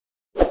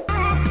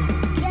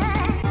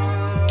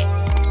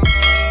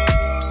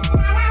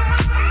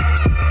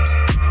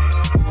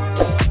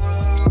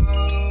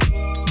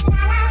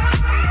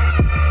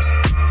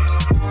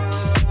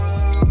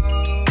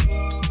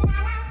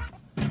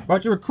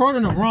But you're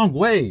recording the wrong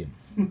way.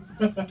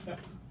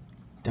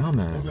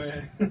 Dumbass.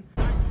 Okay.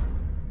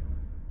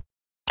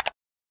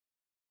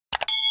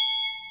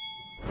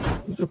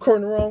 You're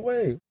recording the wrong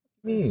way.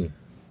 Me.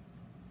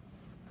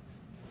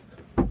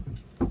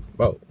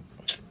 Bro.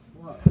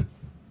 What?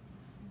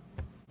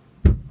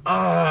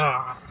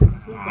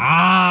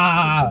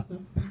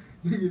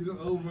 Nigga just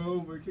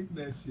over kick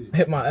that shit.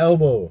 Hit my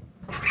elbow.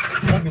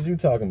 What is you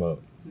talking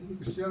about?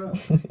 Shut up.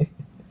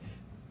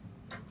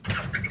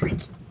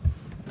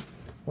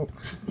 Oh,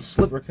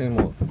 slipper came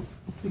off.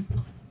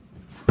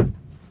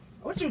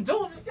 What you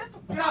doing? Get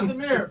out the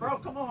mirror, bro.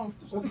 Come on.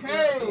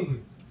 Okay.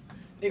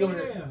 Nigga over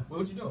Yeah. there.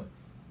 What you doing?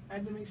 I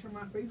had to make sure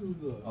my face was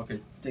good. Okay,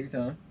 take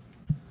your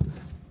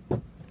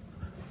time.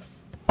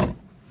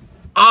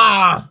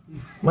 Ah!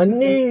 My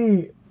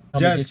knee!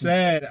 Just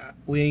said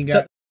we ain't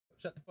got.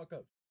 Shut the fuck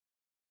up.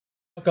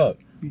 Fuck up.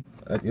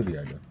 You'll be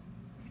right there.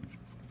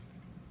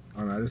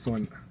 Oh no, this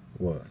one.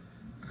 What?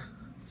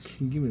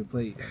 Can you give me the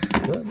plate?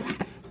 What?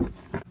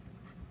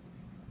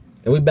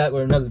 And we back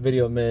with another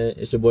video, man.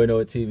 It's your boy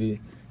Noah TV.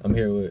 I'm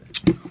here with.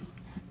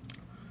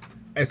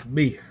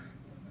 SB. You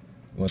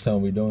wanna tell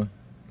them what we doing?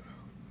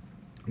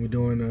 We're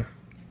doing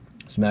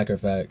Smacker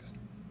Facts.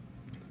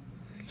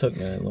 Took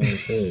that long to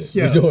say it.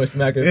 Yo, We doing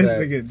Smacker This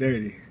Facts. nigga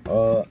dirty.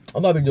 I'm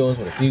about to be doing this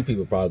with a few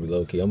people, probably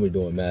low key. I'm gonna be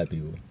doing mad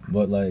people,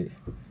 but like,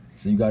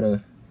 so you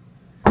gotta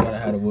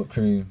have the whipped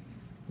cream.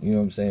 You know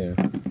what I'm saying?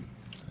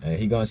 And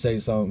he gonna say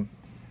something.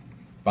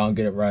 If I don't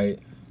get it right,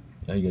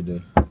 how you gonna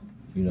do?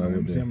 You know Let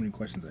what me see how many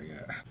questions I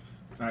got.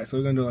 All right, so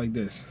we're gonna do it like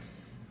this.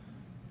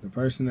 The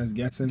person that's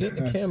guessing. Get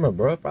in the camera,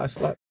 bro. If I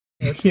slap.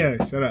 Yeah,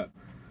 shut up.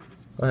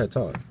 Go ahead,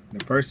 talk.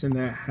 The person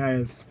that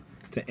has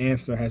to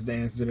answer has to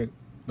answer the.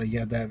 Like you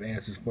have to have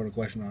answers for the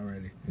question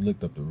already. You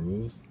looked up the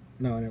rules.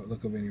 No, I didn't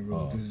look up any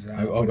rules. Oh. This is how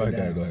I Go put it ahead,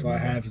 down. go ahead, So go I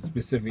ahead. have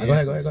specific Go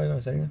answers.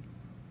 ahead. Say it again.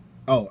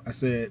 Oh, I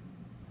said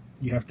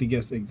you have to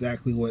guess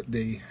exactly what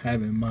they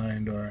have in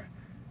mind or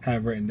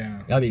have written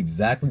down. Gotta be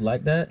exactly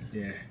like that.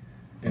 Yeah, it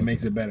Okay.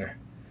 makes it better.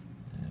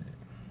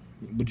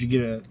 But you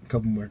get a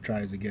couple more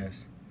tries to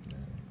guess.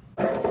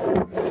 Get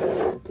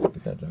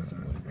that job.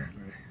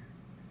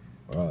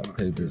 Rock,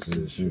 paper,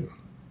 scissors, shoot.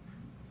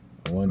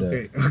 I wonder.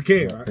 Okay,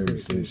 okay. Rock, paper,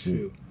 scissors,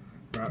 shoot.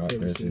 Rock,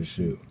 paper, scissors,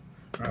 shoot.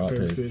 Rock,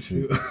 paper, scissors,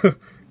 shoot.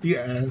 You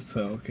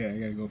asshole. Okay, I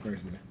gotta go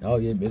first then. Oh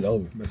yeah, it's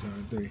over. Best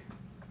on 3.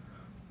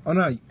 Oh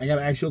no, I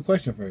gotta ask you a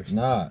question first.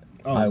 Nah,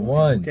 Oh, I okay,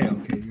 won.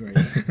 Okay, you're right.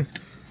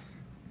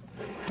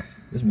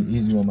 This would be an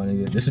easy one, my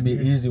nigga. This should be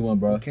an easy one,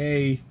 bro.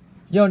 Okay,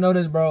 You don't know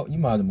this, bro? You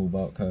might as well move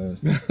out,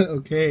 cuz.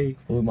 okay.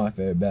 Who's my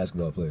favorite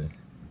basketball player?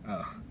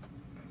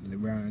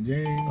 LeBron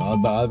James. I was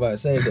about to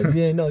say, because if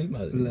you ain't know, you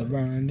might as well.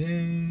 LeBron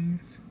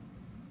James.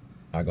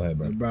 All right, go ahead,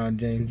 bro. LeBron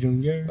James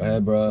Jr. Go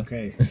ahead, bro.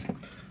 Okay.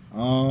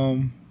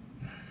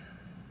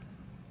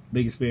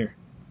 Biggest fear.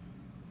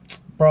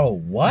 Bro,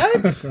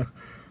 what?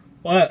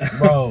 What?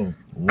 Bro,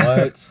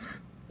 what?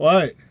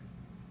 What?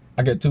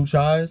 I get 2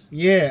 tries?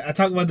 Yeah, I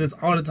talk about this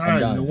all the time.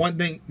 dying. The one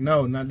thing,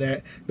 no, not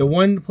that. The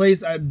one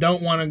place I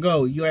don't want to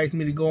go. You asked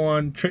me to go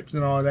on trips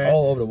and all that.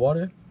 Oh, over the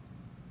water?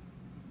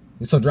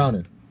 You're so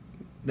drowning.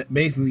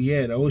 Basically,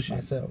 yeah, the ocean.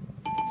 Myself.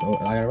 So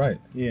I got it right.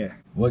 Yeah.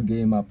 What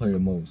game I play the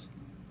most?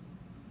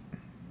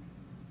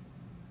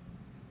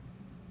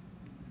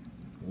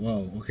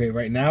 Whoa. Okay,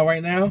 right now?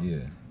 Yeah.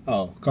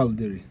 Oh, Call of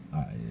Duty. All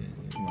right,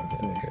 yeah. What I Okay,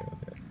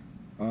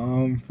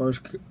 say.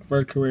 okay.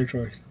 First career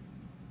choice.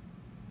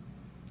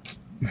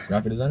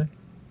 Graphic designer?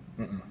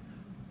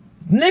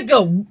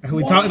 Nigga!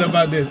 We talked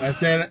about this. I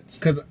said,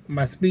 because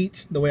my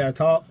speech, the way I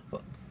talk,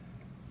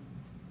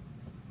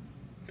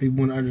 people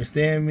want to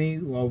understand me.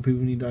 Well,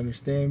 people need to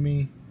understand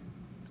me.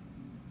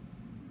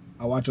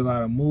 I watch a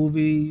lot of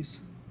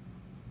movies.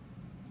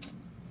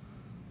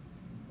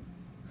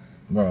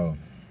 Bro,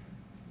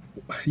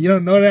 You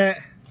don't know that?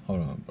 hold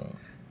on, bro.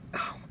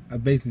 I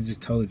basically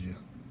just told you.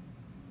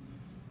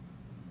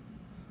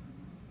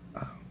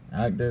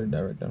 Actor,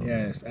 director?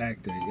 Yes,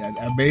 actor. Yeah,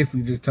 I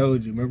basically just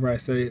told you. Remember I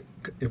said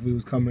if we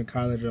was coming to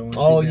college, I want to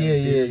Oh, see that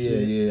yeah.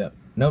 shit?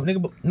 No,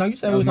 nigga, no, you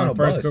said That we was was on my a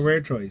first bus.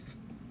 career choice.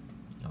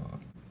 Oh.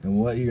 And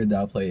what year did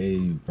I play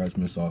AAU?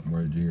 Freshman,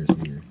 sophomore, junior,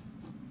 senior?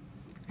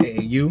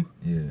 Hey, you?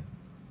 Yeah.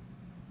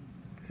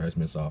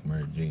 Freshman,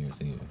 sophomore, junior,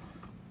 senior.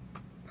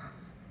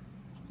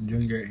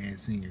 Junior and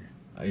senior.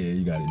 Oh, yeah,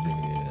 you got it,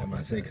 junior. Yeah, I'm about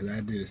to say because I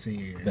did a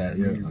senior year. Bad,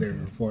 You yeah, was there okay.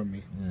 before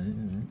me.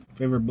 Yeah.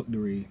 Favorite book to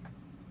read?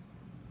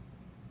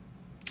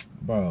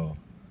 Bro,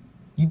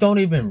 you don't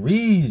even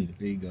read.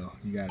 There you go.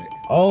 You got it.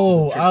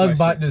 Oh, Trick I was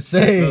about question. to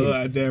say. So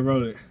I there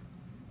wrote it.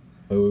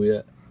 Where we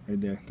at?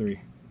 Right there. 3.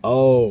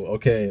 Oh,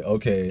 okay.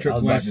 Trick I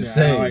was about question. to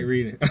say. I like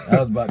reading. I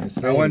was about to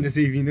say. I wanted to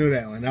see if you knew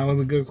that one. That was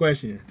a good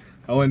question.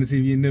 I wanted to see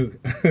if you knew.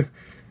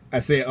 I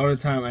say it all the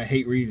time. I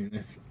hate reading.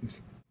 It's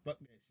fuck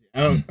that shit. I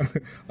don't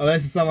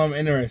unless it's something I'm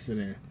interested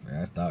in.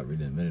 Man, I stopped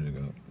reading a minute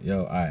ago.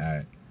 Yo, all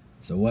right.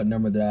 So what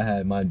number did I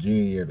have my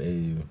junior year of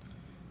AAU?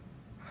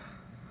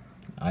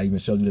 I even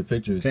showed you the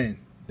pictures. 10.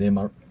 Then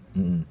my Oh,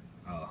 I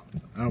don't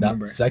that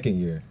remember. second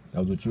year. That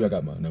was with you. I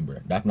got my number.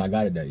 That's when I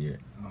got it that year.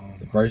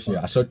 The first year.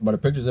 I showed, but the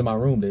pictures in my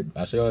room,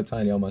 I show you all the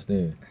time. They on my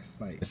stand. It's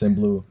like, It's in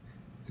blue.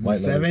 is White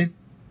it 7?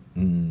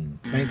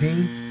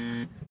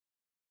 19?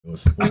 It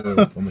was 4. I'm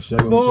gonna show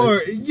you.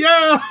 4.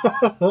 Yo!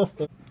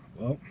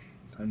 Well,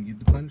 time to get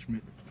the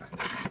punishment.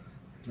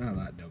 Not a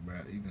lot though, bro.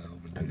 You gotta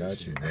overdo I got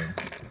this you, shit.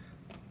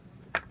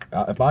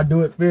 bro. If I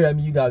do it fair, I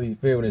mean you gotta be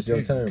fair when it's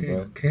your turn, okay, bro.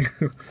 Okay.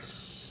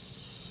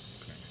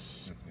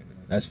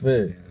 That's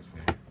fair. Yeah, that's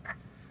fair.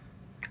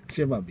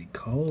 Shit about to be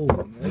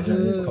cold. It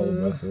is cold,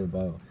 bro. For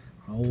about.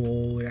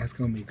 Oh, that's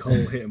gonna be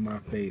cold hitting my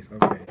face.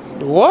 Okay.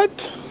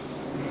 What?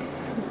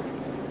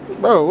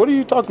 Bro, what are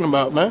you talking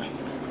about, man?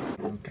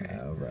 Okay.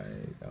 All right.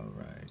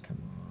 Come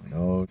on.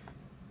 Oh,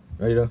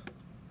 ready though?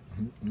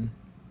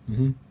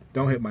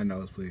 Don't hit my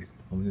nose, please.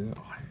 I'm gonna do that.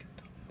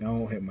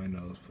 Don't hit my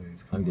nose,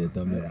 please. I'm getting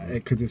thumbed up.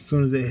 Because as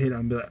soon as it hit,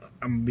 I'm gonna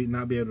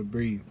not be able to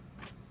breathe.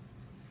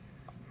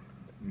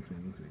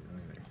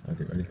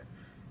 Okay, ready?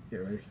 Get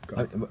ready.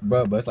 Go.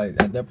 Bro, but it's like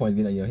at that point, it's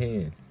getting in your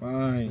hand.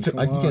 Fine. You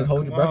can't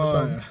hold your breath or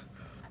something.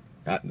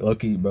 Low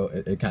key, bro,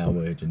 it kind of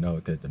will hit your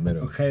nose because the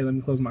middle. Okay, let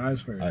me close my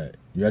eyes first. All right,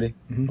 you ready?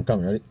 I'm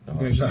coming. Ready? Oh,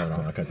 Okay, shit, go. hold on,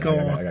 I cut that. Come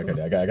on. I gotta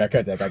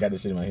cut that. I got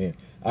this shit in my hand.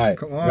 All right,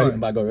 Come on. ready? I'm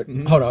about to go.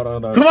 Ready? Hold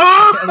on. Come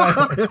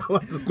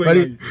on!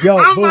 Ready? Yo,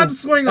 I'm boom. about to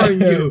swing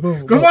on you.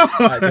 Boom, Come boom. on!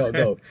 All right,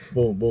 go.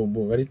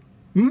 Boom. Ready?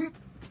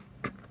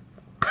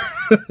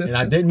 And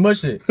I didn't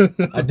mush it.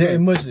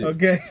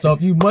 Okay. So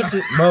if you mush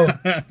it, bro.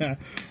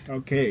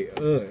 Okay.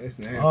 That's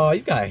nasty. Oh,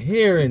 you got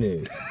hair in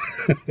it.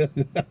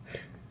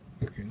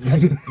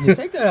 Okay. Yeah,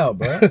 take that out,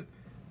 bro.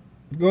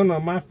 It's going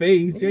on my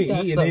face. You You got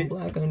ain't eating something it.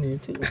 black on there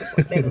too.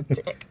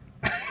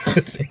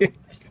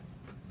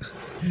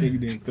 You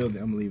didn't feel it.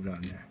 I'm gonna leave it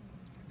on there.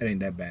 It ain't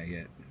that bad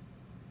yet.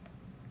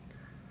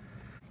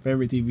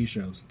 Favorite TV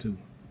shows, 2.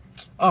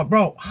 Oh,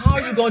 bro, how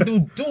you gonna do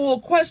dual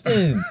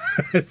questions,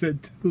 I said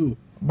 2.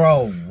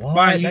 bro? What?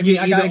 Fine, you That mean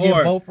get I gotta either get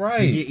or. both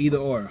right. You get either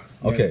or.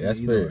 Okay, Yeah, that's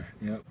either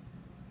fair. or. Yep.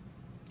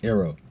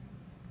 Arrow.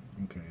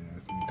 Okay,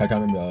 that's I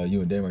can't remember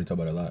you and Dan already talk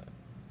about it a lot.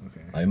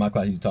 okay. Like in my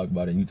class, you talk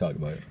about it and you talk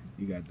about it.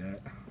 You got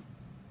that.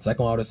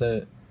 Second one I would have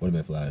said would have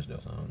been Flash though,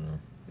 so I don't know.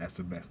 That's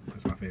the best.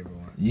 That's my favorite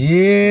one.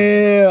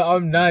 Yeah,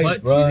 I'm nice,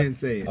 But bro. you didn't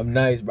say it. I'm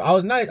nice, bro. I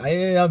was nice.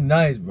 Yeah, I'm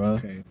nice, bro.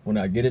 Okay. When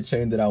I get a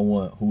chain that I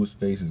want, whose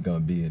face is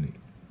gonna be in it?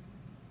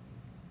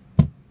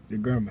 Your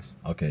grandma's.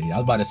 Okay, yeah, I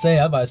was about to say.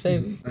 All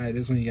right,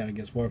 this one you gotta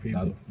guess 4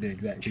 people. The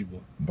exact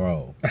people.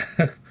 Bro.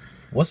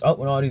 What's up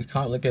with all these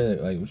comments? Look at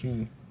it, like what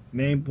you.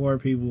 Name 4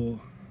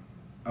 people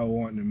I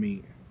want to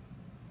meet,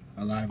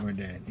 alive or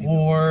dead. Either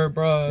 4, one.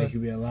 bro. They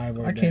could be alive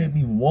or I dead. can't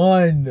be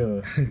 1.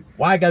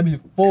 Why I gotta be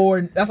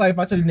 4? That's like if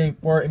I tell you name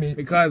 4. I mean,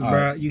 Because, all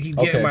bro, right. you keep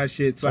getting Okay. my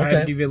shit, so I Okay. had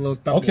to give you a little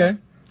stuff. Okay,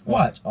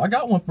 watch. I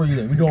got one for you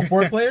then. We doing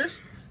 4 players?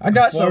 I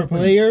got 4 something for you.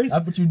 players?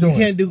 That's what you doing. You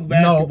can't do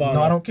basketball.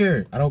 No, I don't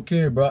care. I don't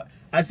care, bro.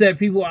 I said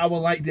people I would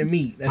like to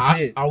meet. That's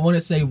it. I want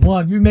to say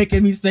 1. You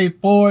making me say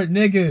 4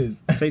 niggas.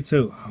 Say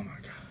 2. Oh my god.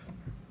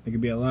 They could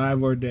be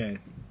alive or dead.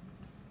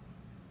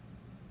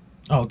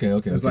 Oh, okay.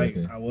 It's like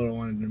okay. I would have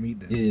wanted to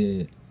meet them.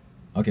 Yeah.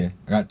 Okay,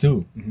 I got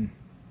 2. Mhm.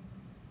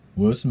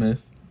 Will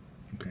Smith,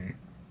 Okay.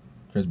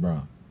 Chris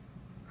Brown.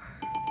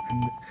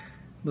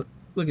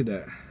 Look at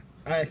that.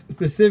 I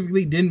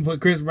specifically didn't put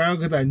Chris Brown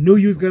because I knew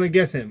you was gonna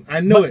guess him. I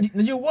know it.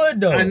 You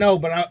would though. I know,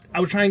 but I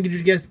was trying to get you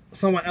to guess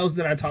someone else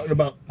that I talked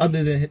about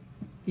other than,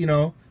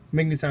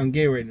 making it sound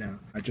gay right now.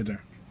 At your turn.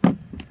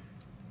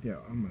 Yo,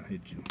 I'm gonna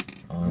hit you.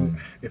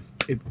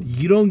 If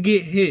you don't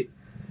get hit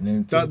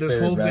Name 2 throughout this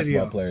favorite whole basketball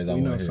video, players I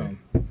you know want to hear.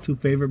 some 2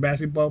 favorite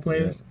basketball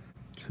players.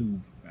 2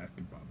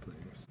 basketball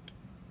players.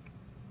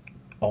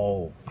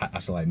 Oh, I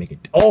should like make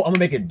it. Oh, I'm gonna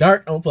make it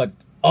dark. I'm gonna put.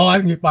 Oh, I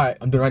can get fired.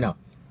 I'm doing it right now.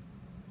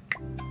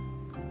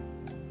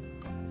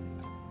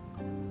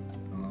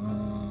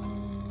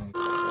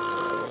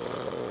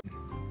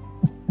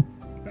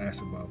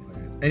 Basketball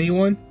players.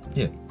 Anyone?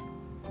 Yeah.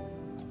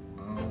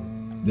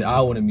 That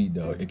I want to meet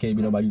though. It can't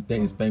be nobody you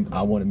think is famous.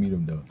 I want to meet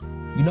him though.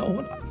 You know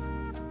what?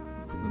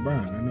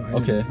 LeBron. I know him.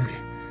 Okay.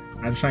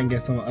 I'm just trying to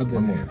get someone other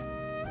One than more.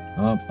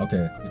 him.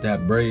 Okay. Used to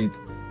have braids.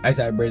 I used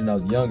to have braids when I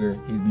was younger.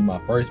 He used to be my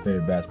first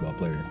favorite basketball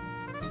player.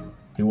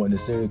 He went to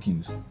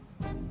Syracuse.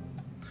 I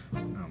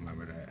don't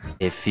remember that.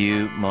 A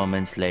few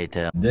moments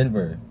later.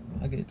 Denver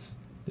Nuggets.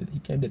 He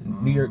came to the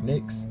New York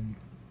Knicks.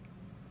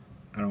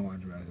 I don't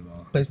watch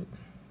basketball. Plays for,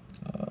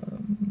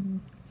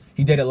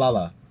 he dated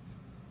Lala.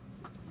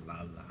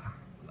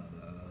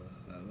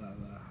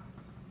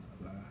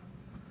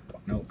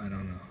 Nope, I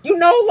don't know. You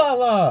know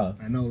Lala.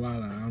 I know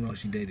Lala. I don't know if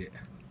she dated.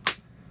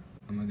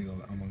 I'm gonna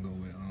go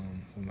with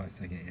for my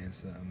second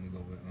answer. I'm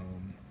gonna go with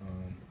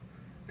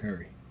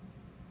Curry.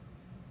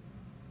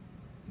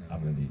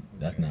 No.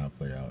 That's not a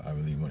player I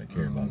really want to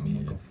care about I'm me.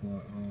 gonna go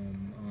for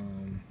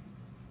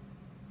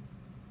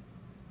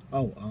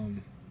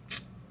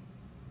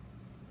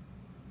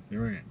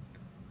Durant.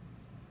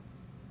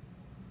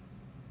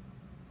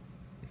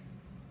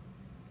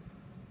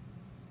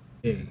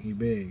 He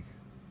big.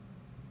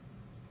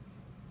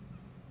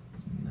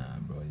 Nah,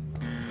 bro, you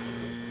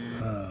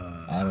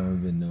wrong. I don't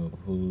even know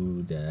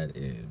who that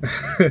is.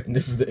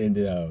 This is the end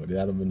of it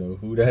out. I don't even know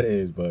who that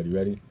is, buddy.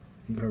 Ready?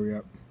 Hurry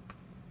up.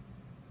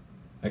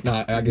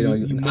 Nah, I get on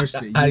you. You mushed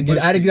it. I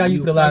had to get on you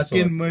for the last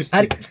fucking one. mushed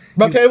I it. had-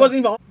 Bro, okay, it wasn't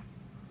even.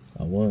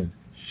 I won.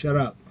 Shut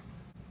up.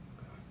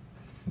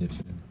 Yes,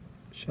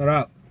 Shut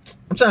up.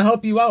 I'm trying to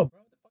help you out, bro.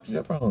 What's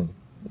your problem?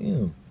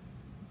 Damn.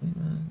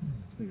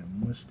 Nigga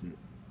mushed it.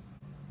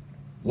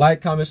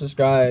 Like, comment,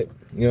 subscribe.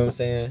 You know what I'm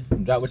saying?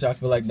 Drop what y'all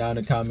feel like down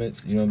in the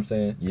comments. You know what I'm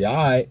saying? Yeah,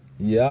 alright.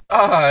 Yeah.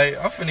 Alright,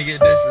 I'm finna get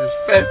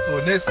disrespectful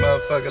in this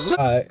motherfucker. Look.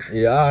 Alright.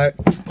 Yeah, alright.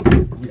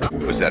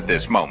 It was at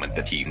this moment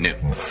that he knew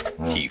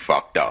he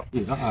fucked up.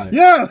 Yeah, alright.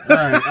 Yeah.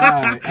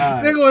 Alright.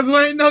 Nigga was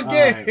waiting.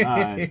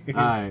 Okay.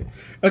 Alright.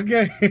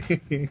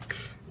 Okay.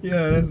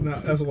 Yeah,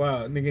 that's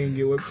wild. Nigga ain't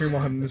get whipped cream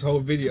on him in this whole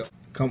video.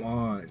 Come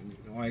on.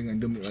 Why you gonna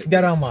do me like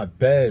Got this? on my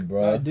bed,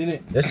 bro. I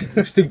didn't. That shit,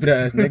 you stupid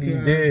ass nigga.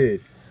 You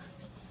did.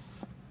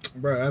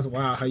 Bro, that's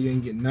wild how you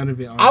ain't get none of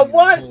it on I you the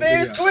won, whole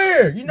man. It's video.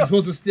 clear. You You're know.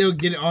 supposed to still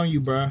get it on you,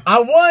 bro. I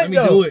won, Let me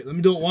though. do it. Let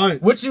me do it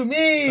once. What you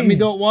mean? Let me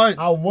do it once.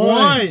 I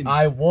won.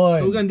 I won.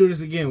 So we're gonna do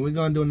this again. We're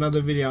gonna do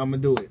another video. I'm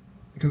gonna do it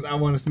because I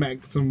want to smack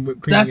some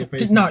whipped cream in your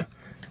face. Nah.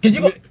 Can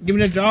you go? Give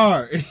me the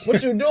jar.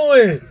 What you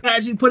doing?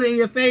 Actually, put it in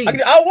your face.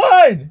 I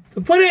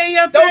won. Put it in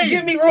your face. Don't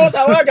give me rules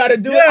how I gotta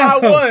do it. I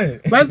won.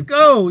 Let's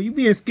go. You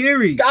being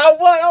scary. I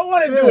won. I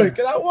want to do it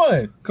because I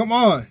won. Come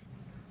on.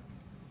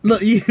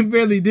 Look, you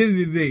barely did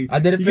anything. I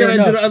did it You fair gotta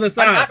enough. do the other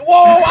side.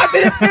 Whoa! I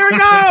did it fair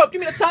enough. Give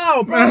me the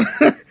towel, bro.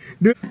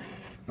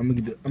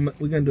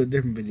 We're gonna do a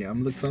different video. I'm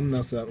gonna look something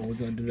else up and we're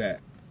gonna do that.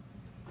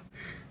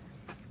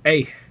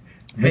 Hey.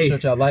 Make sure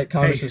y'all like,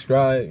 comment,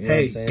 subscribe. You know what I'm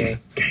Hey. saying?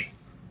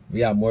 We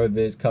got more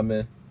vids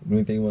coming.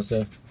 Anything you want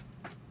to say?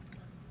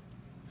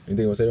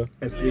 Anything you want to say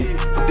though?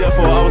 SD.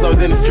 Therefore, I was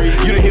always in the street.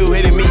 You didn't hear who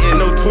hated me and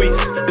no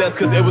tweets. That's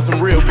cause it was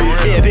some real beef.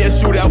 Yeah, they'll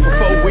shoot out for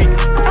 4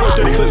 weeks.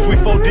 430 clips, we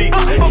 4 deep.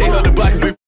 Can't hold the block 'cause we